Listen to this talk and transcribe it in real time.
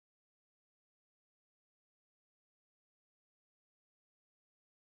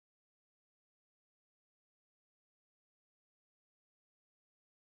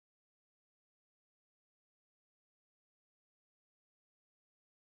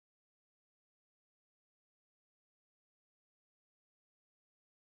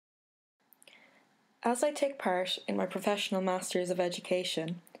As I take part in my professional Masters of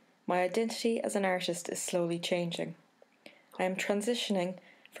Education, my identity as an artist is slowly changing. I am transitioning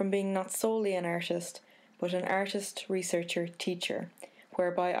from being not solely an artist, but an artist, researcher, teacher,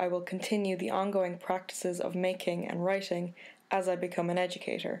 whereby I will continue the ongoing practices of making and writing as I become an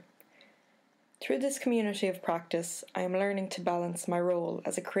educator. Through this community of practice, I am learning to balance my role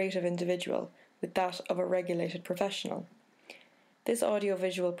as a creative individual with that of a regulated professional. This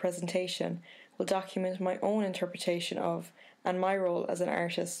audiovisual presentation will document my own interpretation of and my role as an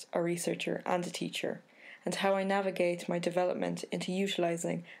artist, a researcher, and a teacher, and how I navigate my development into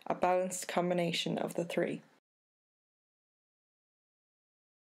utilising a balanced combination of the three.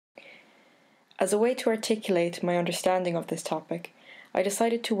 As a way to articulate my understanding of this topic, I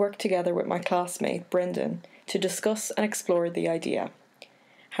decided to work together with my classmate Brendan to discuss and explore the idea,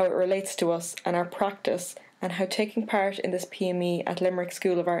 how it relates to us and our practice, and how taking part in this PME at Limerick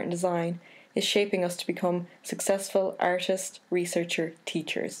School of Art and Design is shaping us to become successful artist, researcher,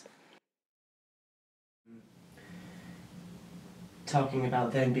 teachers. Talking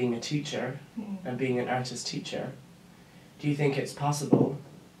about then being a teacher and being an artist teacher, do you think it's possible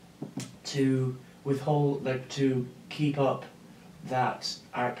to withhold, to keep up that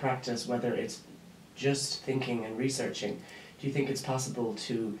art practice, whether it's just thinking and researching? Do you think it's possible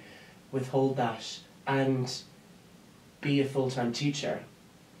to withhold that and be a full-time teacher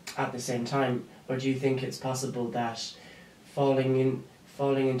at the same time? Or do you think it's possible that falling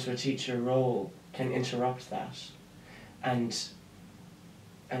into a teacher role can interrupt that and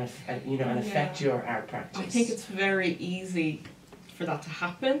affect your art practice? I think it's very easy for that to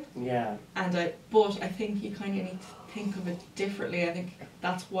happen. Yeah. But I think you kind of need to think of it differently. I think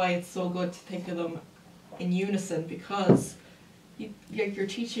that's why it's so good to think of them in unison, because your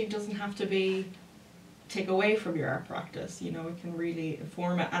teaching doesn't have to take away from your art practice. It can really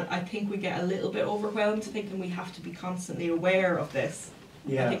inform it. And I think we get a little bit overwhelmed thinking we have to be constantly aware of this.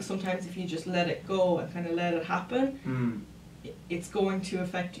 Yeah. I think sometimes if you just let it go and kind of let it happen, it's going to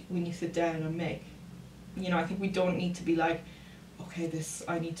affect you when you sit down and make. I think we don't need to be like, okay,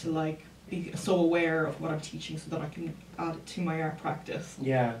 I need to be so aware of what I'm teaching so that I can add it to my art practice.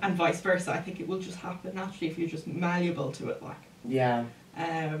 Yeah. And vice versa. I think it will just happen naturally if you're just malleable to it, Yeah.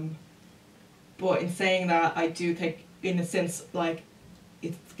 But in saying that, I do think, in a sense,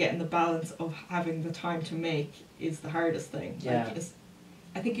 it's getting the balance of having the time to make is the hardest thing. Yeah.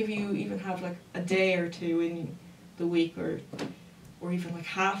 I think if you even have a day or two in the week, or even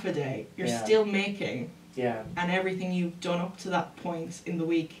half a day, you're still making. Yeah. And everything you've done up to that point in the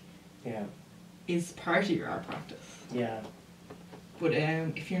week is part of your art practice. Yeah. But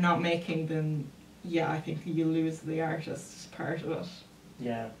if you're not making, then I think you lose the artist part of it.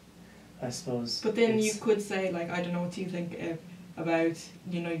 Yeah, I suppose. But then you could say, I don't know, what do you think about,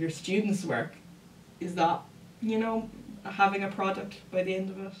 your students' work? Is that, having a product by the end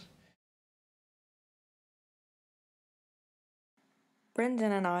of it?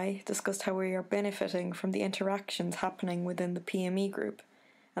 Brendan and I discussed how we are benefiting from the interactions happening within the PME group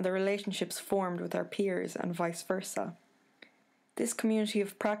and the relationships formed with our peers and vice versa. This community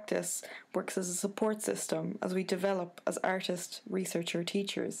of practice works as a support system as we develop as artist, researcher,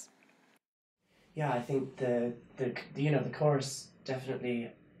 teachers. Yeah, I think the course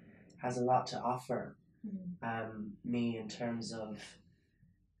definitely has a lot to offer me in terms of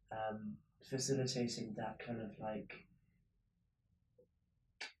facilitating that kind of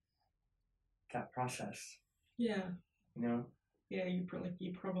that process. Yeah. Yeah, you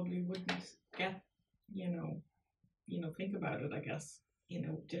probably wouldn't get, think about it, I guess, in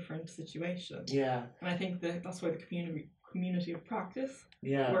a different situation. Yeah. And I think that's why the community of practice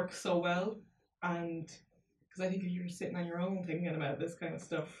works so well. And because I think if you're sitting on your own thinking about this kind of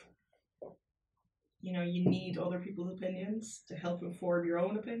stuff, you need other people's opinions to help inform your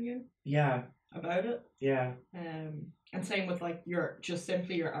own opinion. Yeah. About it. Yeah. And same with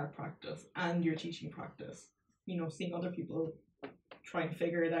simply your art practice and your teaching practice. Seeing other people try and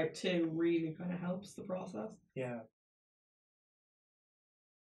figure it out too really kind of helps the process. Yeah.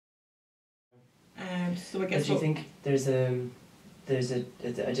 So I guess. Do you think there's a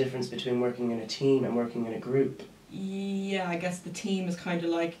difference between working in a team and working in a group? Yeah, I guess the team is kind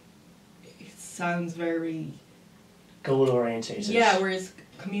of it sounds very goal orientated. Yeah, whereas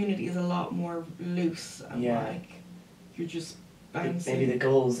community is a lot more loose and you're just bouncing. Maybe the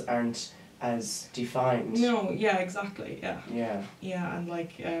goals aren't as defined. No, yeah, exactly, yeah. Yeah. Yeah,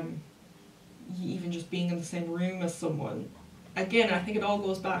 and even just being in the same room as someone. Again, I think it all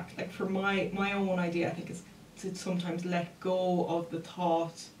goes back, for my own idea, I think it's to sometimes let go of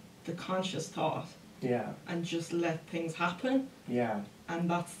the conscious thought. Yeah. And just let things happen. Yeah. And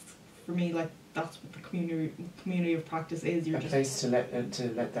that's, for me, that's what the community of practice is. You're A just place to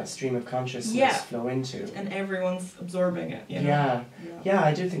let that stream of consciousness Yeah. flow into. and everyone's absorbing it. You know? Yeah. Yeah,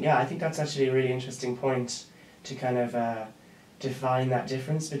 I do think. Yeah, I think that's actually a really interesting point to kind of define that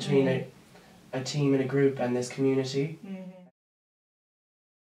difference between a team and a group and this community.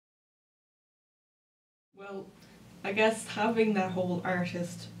 Well, I guess having that whole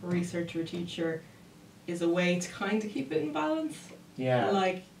artist, researcher, teacher is a way to kind of keep it in balance. Yeah.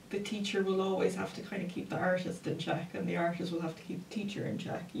 Like, the teacher will always have to kind of keep the artist in check, and the artist will have to keep the teacher in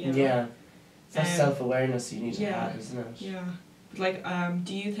check. You know? Yeah. It's that Um, self-awareness you need to yeah. have, isn't it? Yeah. But like,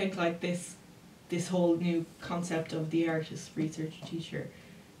 do you think like this whole new concept of the artist, researcher, teacher,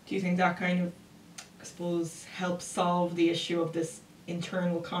 do you think that kind of, I suppose, helps solve the issue of this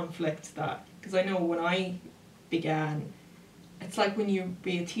internal conflict that, because I know when I began, it's like when you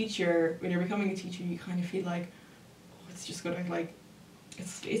be a teacher, when you're becoming a teacher, you kind of feel like, oh, it's just gonna like,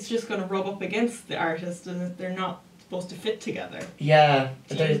 it's just gonna rub up against the artist, and they're not supposed to fit together. Yeah,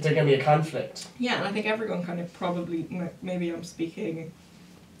 but there's going to be a conflict. Yeah, and I think everyone kind of probably, maybe I'm speaking,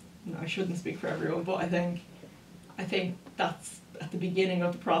 no, I shouldn't speak for everyone, but I think that's at the beginning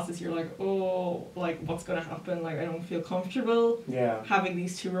of the process, you're like, oh, like, what's going to happen? Like, I don't feel comfortable Yeah. having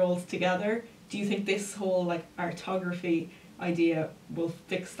these two roles together. Do you think this whole, like, artography idea will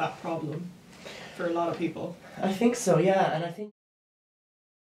fix that problem for a lot of people? I think so, yeah, and I think...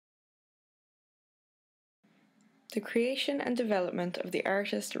 The creation and development of the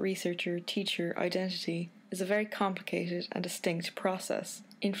artist, researcher, teacher identity is a very complicated and distinct process,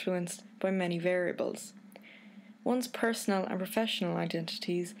 influenced by many variables. One's personal and professional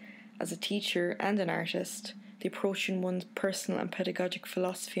identities as a teacher and an artist, the approach in one's personal and pedagogic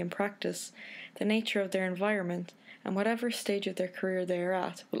philosophy and practice, the nature of their environment, and whatever stage of their career they are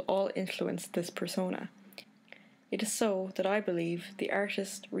at will all influence this persona. It is so that I believe the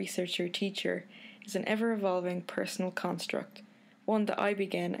artist, researcher, teacher is an ever-evolving personal construct, one that I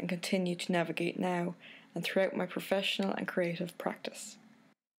begin and continue to navigate now and throughout my professional and creative practice.